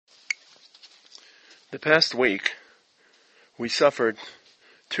The past week, we suffered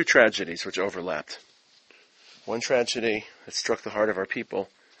two tragedies which overlapped. One tragedy that struck the heart of our people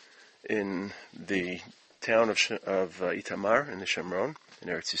in the town of Itamar in the Shomron, in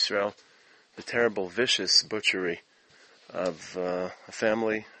Eretz Yisrael, the terrible, vicious butchery of a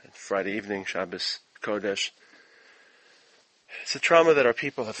family Friday evening, Shabbos Kodesh. It's a trauma that our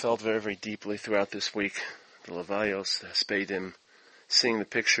people have felt very, very deeply throughout this week. The Levayos, the Haspedim, seeing the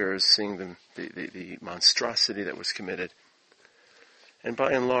pictures, seeing the monstrosity that was committed. And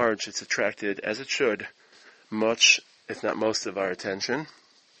by and large, it's attracted, as it should, much, if not most, of our attention.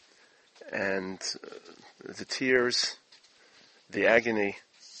 And the tears, the agony,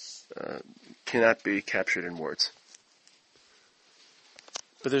 cannot be captured in words.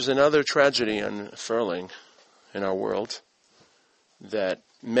 But there's another tragedy unfurling in our world that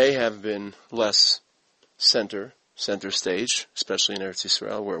may have been less center stage, especially in Eretz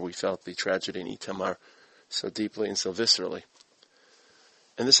Yisrael, where we felt the tragedy in Itamar so deeply and so viscerally.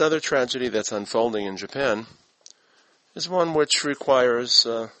 And this other tragedy that's unfolding in Japan is one which requires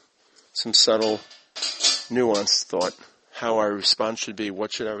some subtle, nuanced thought. How our response should be,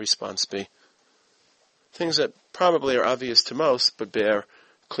 what should our response be? Things that probably are obvious to most, but bear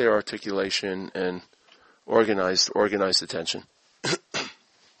clear articulation and organized attention.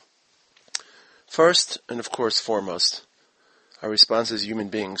 First, and of course foremost, our response as human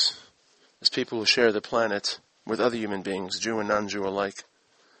beings, as people who share the planet with other human beings, Jew and non-Jew alike,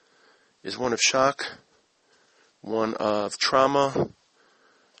 is one of shock, one of trauma,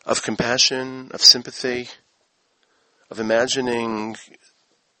 of compassion, of sympathy, of imagining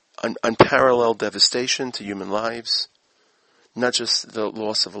unparalleled devastation to human lives, not just the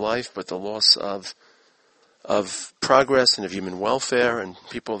loss of life, but the loss of progress and of human welfare and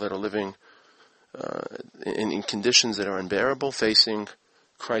people that are living in conditions that are unbearable, facing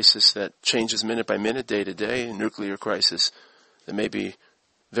crisis that changes minute by minute, day to day, a nuclear crisis that may be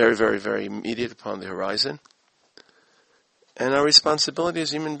very, very, very immediate upon the horizon. And our responsibility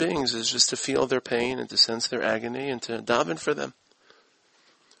as human beings is just to feel their pain and to sense their agony and to daven for them.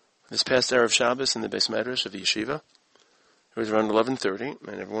 This past Erev Shabbos in the Beis Medrash of the Yeshiva, it was around 11:30,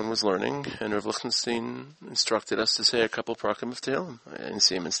 and everyone was learning, and Rav Lichtenstein instructed us to say a couple Prakim of Tehillim. I didn't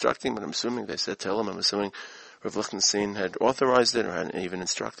see him instructing, but I'm assuming they said Tehillim. I'm assuming Rav Lichtenstein had authorized it or hadn't even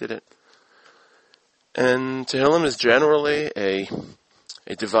instructed it. And Tehillim is generally a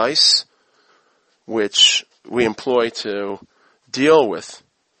device which we employ to deal with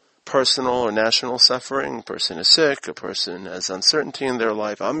personal or national suffering. A person is sick, a person has uncertainty in their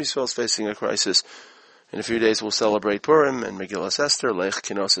life, Am Yisrael is facing a crisis. In a few days we'll celebrate Purim and Megillas Esther, Lech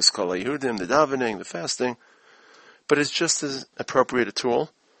Kenosis Kol HaYehudim, the davening, the fasting. But it's just as appropriate a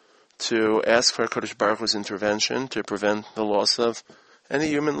tool to ask for HaKadosh Baruch Hu's intervention to prevent the loss of any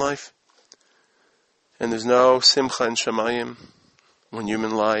human life. And there's no simcha in Shamayim when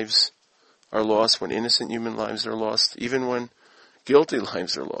human lives are lost, when innocent human lives are lost, even when guilty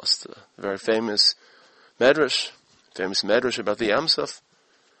lives are lost. The very famous medrash about the Yam Suf,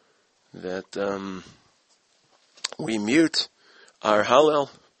 that we mute our Hallel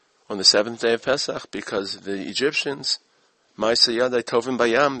on the seventh day of Pesach because the Egyptians, Ma'aseh Yadai Tovim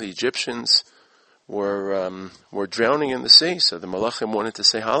Bayam, the Egyptians were drowning in the sea. So the Malachim wanted to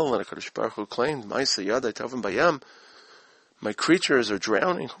say Hallel, and HaKadosh Baruch Hu claimed, Ma'aseh Yadai Tovim Bayam, my creatures are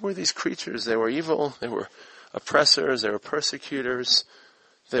drowning. Who were these creatures? They were evil, they were oppressors, they were persecutors,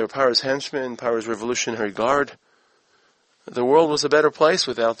 they were Paro's henchmen, Paro's revolutionary guard. The world was a better place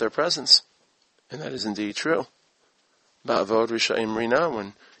without their presence. And that is indeed true. Ba'avod Rishayim Rina,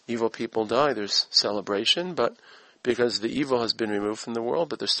 when evil people die, there's celebration, but because the evil has been removed from the world,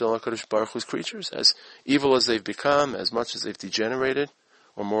 but they're still HaKadosh Baruch Hu's creatures. As evil as they've become, as much as they've degenerated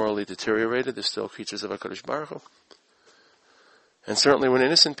or morally deteriorated, they're still creatures of HaKadosh Baruch Hu. And certainly when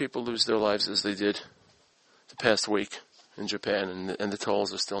innocent people lose their lives, as they did the past week in Japan, and the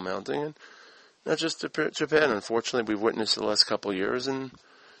tolls are still mounting, and not just Japan, unfortunately, we've witnessed the last couple of years, and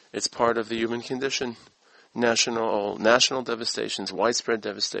it's part of the human condition. National devastations, widespread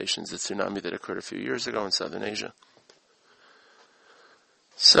devastations, the tsunami that occurred a few years ago in Southern Asia.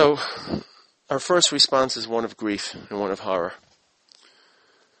 So, our first response is one of grief and one of horror.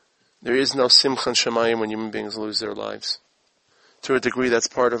 There is no simcha shamayim when human beings lose their lives. To a degree, that's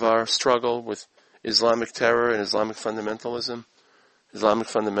part of our struggle with Islamic terror and Islamic fundamentalism. Islamic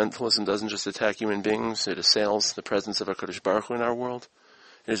fundamentalism doesn't just attack human beings, it assails the presence of HaKadosh Baruch Hu in our world.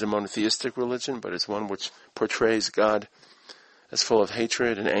 It is a monotheistic religion, but it's one which portrays God as full of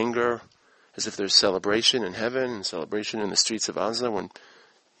hatred and anger, as if there's celebration in heaven and celebration in the streets of Gaza when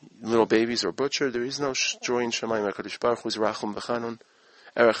little babies are butchered. There is no joy in Shamayim. HaKadosh Baruch Hu is Rachum V'Chanun,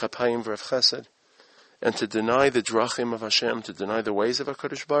 Erech HaPayim V'Rav Chesed. And to deny the drachim of Hashem, to deny the ways of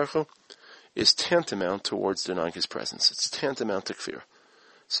HaKadosh Baruch Hu, is tantamount towards denying His presence. It's tantamount to kfir.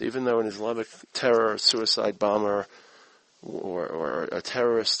 So even though an Islamic terror, suicide bomber, or a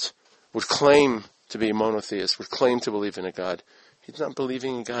terrorist would claim to be a monotheist, would claim to believe in a God, he's not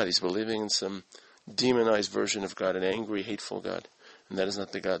believing in God. He's believing in some demonized version of God, an angry, hateful God. And that is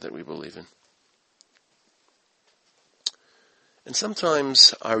not the God that we believe in. And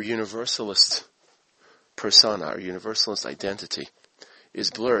sometimes our universalist persona, our universalist identity,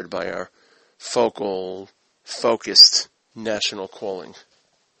 is blurred by our focused national calling.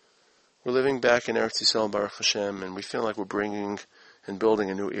 We're living back in Eretz Yisrael, Baruch Hashem, and we feel like we're bringing and building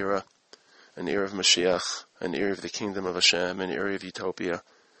a new era, an era of Mashiach, an era of the kingdom of Hashem, an era of utopia.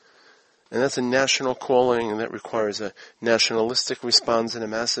 And that's a national calling, and that requires a nationalistic response and a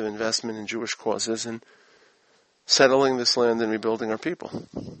massive investment in Jewish causes and settling this land and rebuilding our people.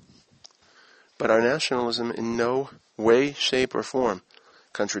 But our nationalism in no way, shape, or form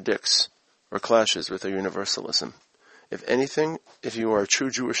contradicts or clashes with our universalism. If anything, if you are a true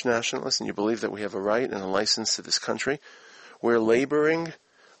Jewish nationalist and you believe that we have a right and a license to this country, we're laboring,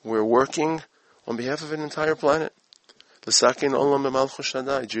 we're working on behalf of an entire planet. L'sakin olam b'malchus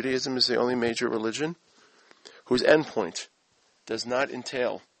Shaddai. Judaism is the only major religion whose endpoint does not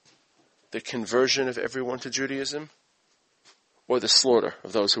entail the conversion of everyone to Judaism or the slaughter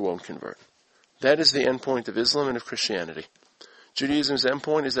of those who won't convert. That is the endpoint of Islam and of Christianity. Judaism's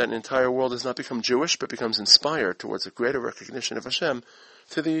endpoint is that an entire world does not become Jewish, but becomes inspired towards a greater recognition of Hashem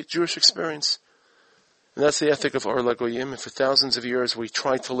through the Jewish experience. And that's the ethic of Or LaGoyim. And for thousands of years we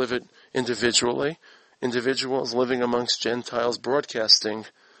tried to live it individually, individuals living amongst Gentiles, broadcasting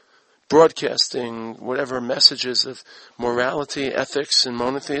whatever messages of morality, ethics, and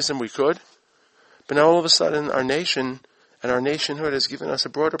monotheism we could. But now all of a sudden our nation and our nationhood has given us a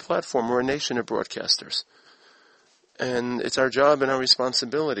broader platform. We're a nation of broadcasters. And it's our job and our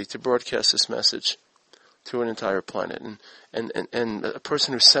responsibility to broadcast this message to an entire planet. And a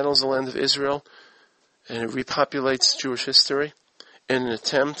person who settles the land of Israel and repopulates Jewish history in an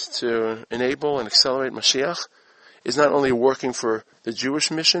attempt to enable and accelerate Mashiach is not only working for the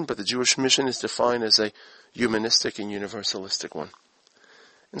Jewish mission, but the Jewish mission is defined as a humanistic and universalistic one.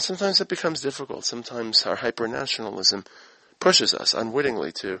 And sometimes it becomes difficult. Sometimes our hyper-nationalism pushes us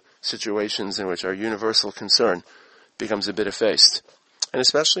unwittingly to situations in which our universal concern becomes a bit effaced. And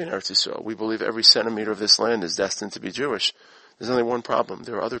especially in Eretz Yisrael, we believe every centimeter of this land is destined to be Jewish. There's only one problem.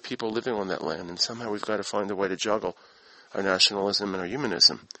 There are other people living on that land, and somehow we've got to find a way to juggle our nationalism and our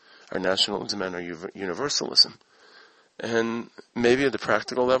humanism, our nationalism and our universalism. And maybe at the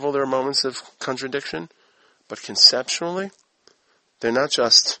practical level there are moments of contradiction, but conceptually, they're not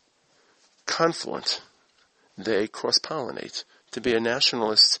just confluent, they cross-pollinate. To be a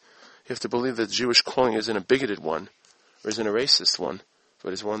nationalist, you have to believe that the Jewish calling isn't a bigoted one, or isn't a racist one,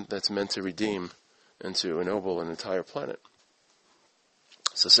 but is one that's meant to redeem and to ennoble an entire planet.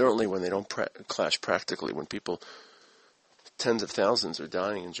 So certainly when they don't clash practically, when people, tens of thousands are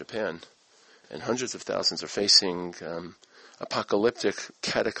dying in Japan, and hundreds of thousands are facing apocalyptic,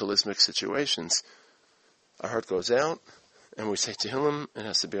 cataclysmic situations, our heart goes out, and we say Tehillim. It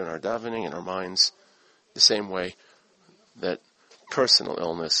has to be on our davening and our minds, the same way that personal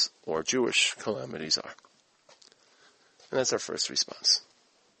illness or Jewish calamities are. And that's our first response.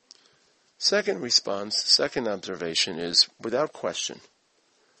 Second response, second observation is, without question,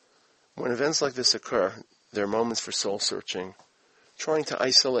 when events like this occur, there are moments for soul-searching, trying to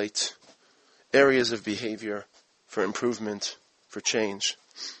isolate areas of behavior for improvement, for change.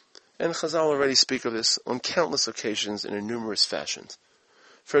 And Chazal already speak of this on countless occasions in numerous fashions.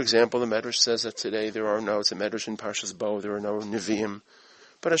 For example, the Medrash says that today it's a Medrash in Parshas Bo, there are no Nevi'im,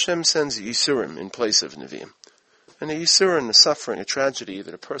 but Hashem sends Yisurim in place of Nevi'im. And a Yisurim, a suffering, a tragedy, either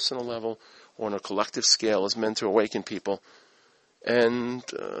at a personal level or on a collective scale, is meant to awaken people and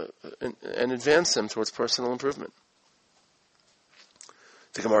advance them towards personal improvement.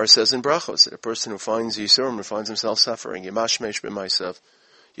 The Gemara says in Brachos that a person who finds Yisurim, who finds himself suffering, Yimashmesh b'maisav,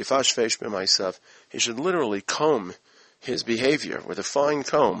 Yifashfesh b'maisav, he should literally comb his behavior with a fine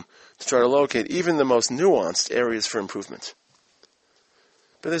comb to try to locate even the most nuanced areas for improvement.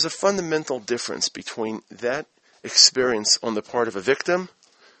 But there's a fundamental difference between that experience on the part of a victim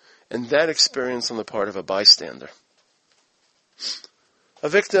and that experience on the part of a bystander. A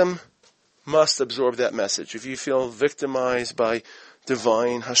victim must absorb that message. If you feel victimized by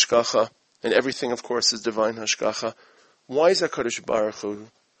divine hashgacha, and everything, of course, is divine hashgacha, why is HaKadosh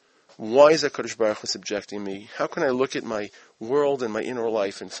Baruch Hu subjecting me? How can I look at my world and my inner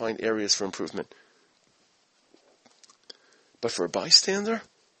life and find areas for improvement? But for a bystander,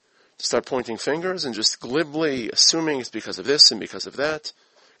 start pointing fingers and just glibly assuming it's because of this and because of that,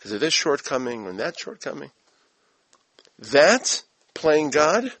 because of this shortcoming and that shortcoming. That, playing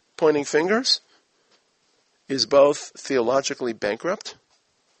God, pointing fingers, is both theologically bankrupt.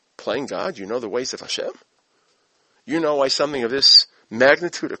 Playing God, you know the ways of Hashem? You know why something of this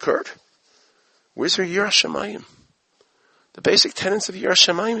magnitude occurred? Where's your Yiras Shamayim? The basic tenets of Yiras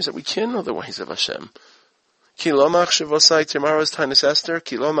Shamayim is that we can know the ways of Hashem. Ki lo machshavosai, tomorrow's Tanis Esther,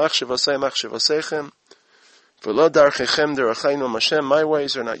 ki lo machshavosai machshavosechem, v'lo darchechem derachaynu Hashem, my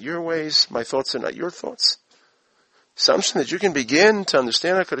ways are not your ways, my thoughts are not your thoughts. Assumption that you can begin to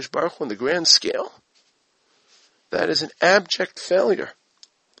understand HaKadosh Baruch Hu on the grand scale, that is an abject failure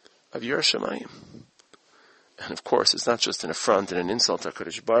of Yiras Shamayim. And of course, it's not just an affront and an insult to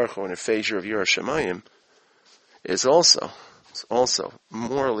HaKadosh Baruch Hu and a failure of Yiras Shamayim. It's also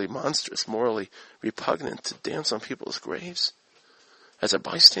morally monstrous, morally repugnant to dance on people's graves. As a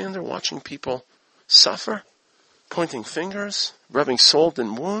bystander, watching people suffer, pointing fingers, rubbing salt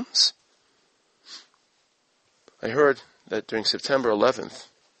in wounds. I heard that during September 11th,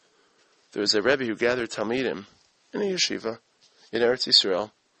 there was a Rebbe who gathered Talmidim in a yeshiva in Eretz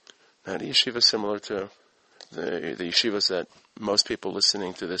Yisrael, not a yeshiva similar to the yeshivas that most people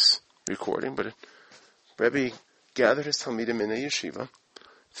listening to this recording, but a Rebbe gathered his Talmidim in a yeshiva a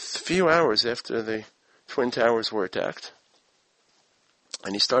few hours after the Twin Towers were attacked,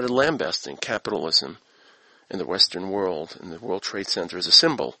 and he started lambasting capitalism in the Western world, and the World Trade Center as a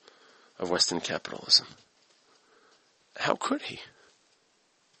symbol of Western capitalism. How could he?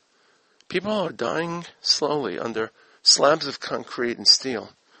 People are dying slowly under slabs of concrete and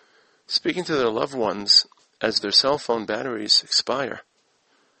steel, speaking to their loved ones as their cell phone batteries expire,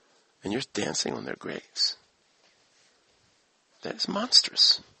 and you're dancing on their graves. That is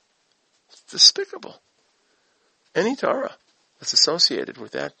monstrous. It's despicable. Any Torah that's associated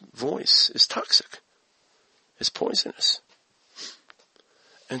with that voice is toxic, is poisonous.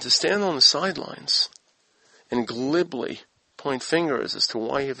 And to stand on the sidelines and glibly point fingers as to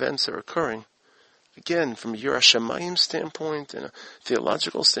why events are occurring, again, from a Yiras Shamayim standpoint and a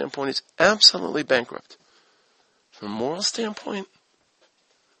theological standpoint, it's absolutely bankrupt. From a moral standpoint,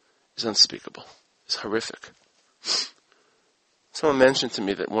 it's unspeakable. It's horrific. Someone mentioned to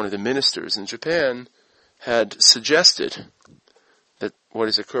me that one of the ministers in Japan had suggested that what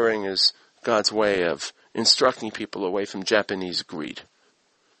is occurring is God's way of instructing people away from Japanese greed.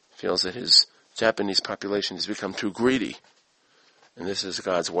 He feels that his Japanese population has become too greedy, and this is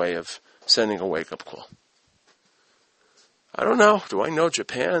God's way of sending a wake-up call. I don't know. Do I know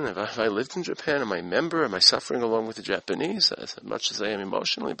Japan? Have I lived in Japan? Am I a member? Am I suffering along with the Japanese as much as I am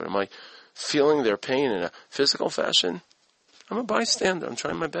emotionally? But am I feeling their pain in a physical fashion? I'm a bystander. I'm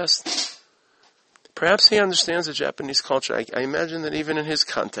trying my best. Perhaps he understands the Japanese culture. I imagine that even in his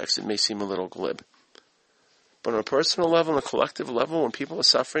context it may seem a little glib. But on a personal level, on a collective level, when people are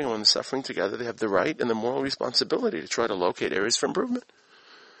suffering and when they're suffering together, they have the right and the moral responsibility to try to locate areas for improvement.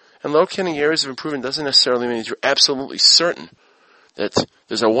 And locating areas of improvement doesn't necessarily mean that you're absolutely certain that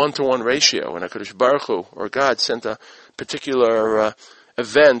there's a 1-to-1 ratio and HaKadosh Baruch Hu or God sent a particular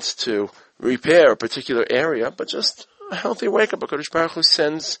event to repair a particular area, but just a healthy wake-up. HaKadosh Baruch Hu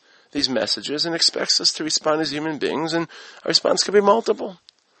sends these messages and expects us to respond as human beings, and our response can be multiple.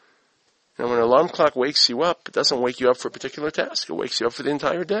 You know, when an alarm clock wakes you up, it doesn't wake you up for a particular task. It wakes you up for the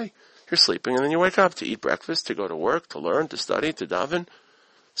entire day. You're sleeping and then you wake up to eat breakfast, to go to work, to learn, to study, to daven.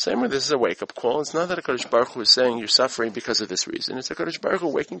 Same way, this is a wake-up call. It's not that HaKadosh Baruch Hu is saying you're suffering because of this reason. It's HaKadosh Baruch Hu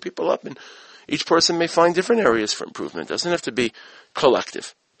waking people up, and each person may find different areas for improvement. It doesn't have to be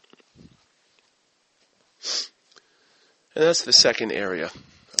collective. And that's the second area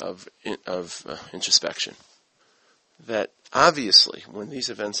of introspection. That obviously, when these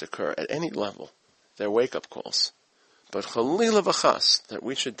events occur at any level, they're wake-up calls. But chalila v'chas, that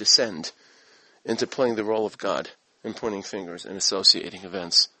we should descend into playing the role of God in pointing fingers and associating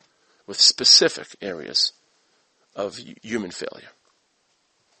events with specific areas of human failure.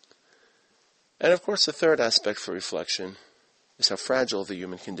 And of course, the third aspect for reflection is how fragile the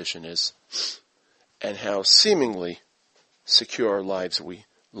human condition is and how seemingly secure lives we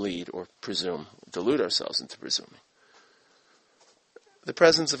lead or delude ourselves into presuming. The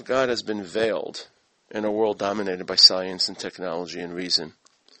presence of God has been veiled in a world dominated by science and technology and reason.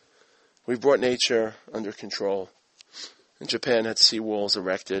 We've brought nature under control. And Japan had seawalls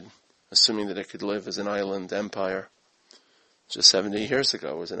erected, assuming that it could live as an island empire. Just 70 years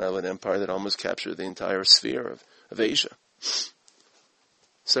ago, it was an island empire that almost captured the entire sphere of Asia.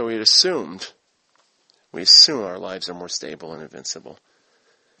 So we assume our lives are more stable and invincible.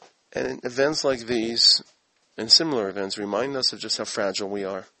 And events like these and similar events remind us of just how fragile we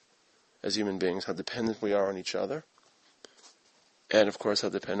are. as human beings, how dependent we are on each other, and of course how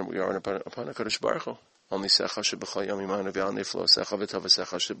dependent we are upon HaKadosh Baruch Hu. Only secha sheb'chol yom imanu v'al niflo secha v'tov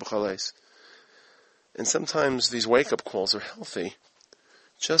secha sheb'chol eis. And sometimes these wake-up calls are healthy,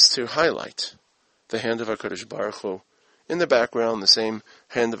 just to highlight the hand of HaKadosh Baruch Hu in the background, the same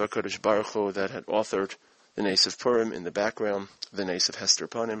hand of HaKadosh Baruch Hu that had authored the Nes of Purim in the background, the Nes of Hester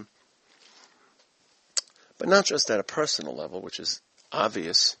Panim. But not just at a personal level, which is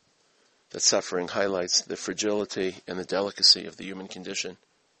obvious, that suffering highlights the fragility and the delicacy of the human condition,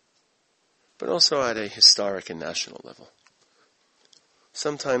 but also at a historic and national level.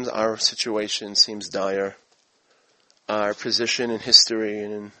 Sometimes our situation seems dire. Our position in history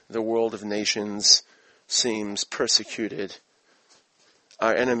and in the world of nations seems persecuted.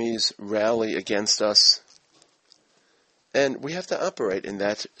 Our enemies rally against us. And we have to operate in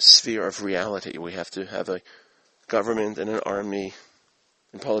that sphere of reality. We have to have a government and an army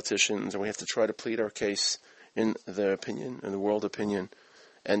and politicians, and we have to try to plead our case in the opinion, in the world opinion,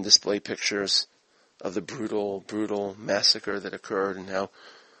 and display pictures of the brutal massacre that occurred and how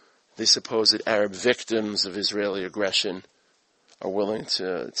the supposed Arab victims of Israeli aggression are willing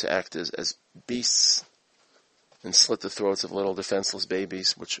to act as beasts and slit the throats of little defenseless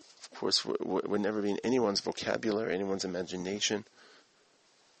babies, which of course would never be in anyone's vocabulary, anyone's imagination.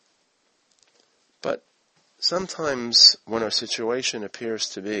 But sometimes when our situation appears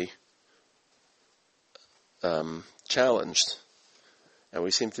to be challenged, and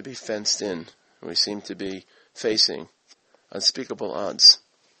we seem to be fenced in, and we seem to be facing unspeakable odds,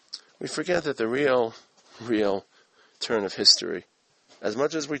 we forget that the real turn of history, as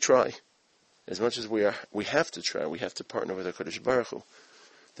much as we try, as much as we have to try, we have to partner with HaKadosh Baruch Hu,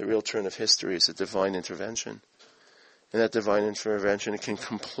 the real turn of history is a divine intervention. And that divine intervention can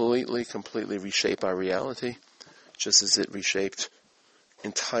completely reshape our reality, just as it reshaped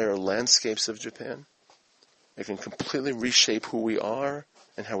entire landscapes of Japan. It can completely reshape who we are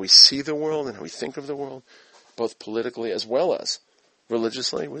and how we see the world and how we think of the world, both politically as well as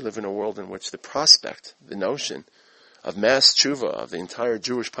religiously. We live in a world in which the prospect, the notion of mass tshuva, of the entire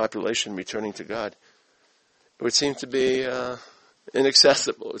Jewish population returning to God, it would seem to be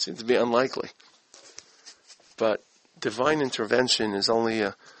inaccessible. It would seem to be unlikely. But divine intervention is only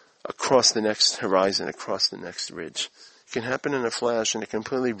across the next horizon, across the next ridge. It can happen in a flash, and it can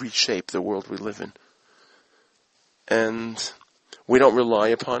completely reshape the world we live in. And we don't rely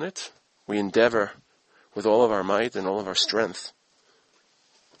upon it. We endeavor with all of our might and all of our strength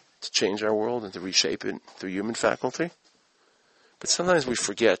to change our world and to reshape it through human faculty. But sometimes we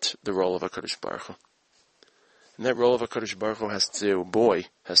forget the role of HaKadosh Baruch Hu. And that role of HaKadosh Baruch Hu has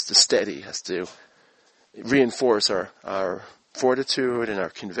to steady, has to reinforce our fortitude and our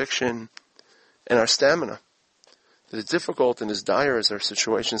conviction and our stamina. As difficult and as dire as our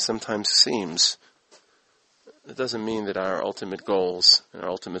situation sometimes seems, it doesn't mean that our ultimate goals and our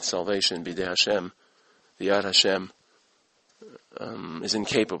ultimate salvation, B'dei Hashem, the Yad Hashem, is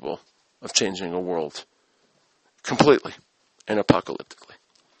incapable of changing a world completely and apocalyptically.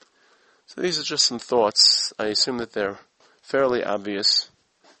 So these are just some thoughts. I assume that they're fairly obvious,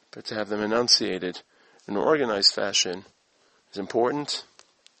 but to have them enunciated in an organized fashion is important,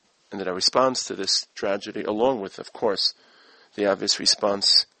 and that our response to this tragedy, along with, of course, the obvious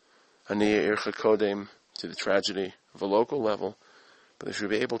response, Aniyah Ircha Kodem, to the tragedy of a local level, but they should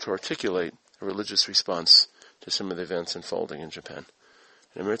be able to articulate a religious response to some of the events unfolding in Japan.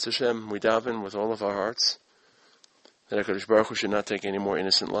 And Amir Hashem, we daven with all of our hearts that HaKadosh Baruch Hu should not take any more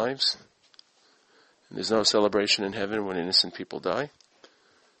innocent lives. And there's no celebration in heaven when innocent people die.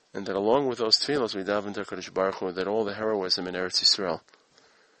 And that along with those tefillos, we daven to HaKadosh Baruch Hu that all the heroism in Eretz Yisrael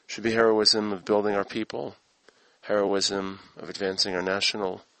should be heroism of building our people, heroism of advancing our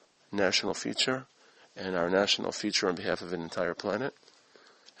national future, and our national future on behalf of an entire planet.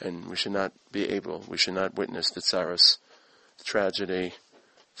 And we should not witness the tsaros, the tragedy,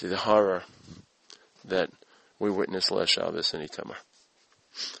 the horror that we witnessed last Shabbos in Itamar.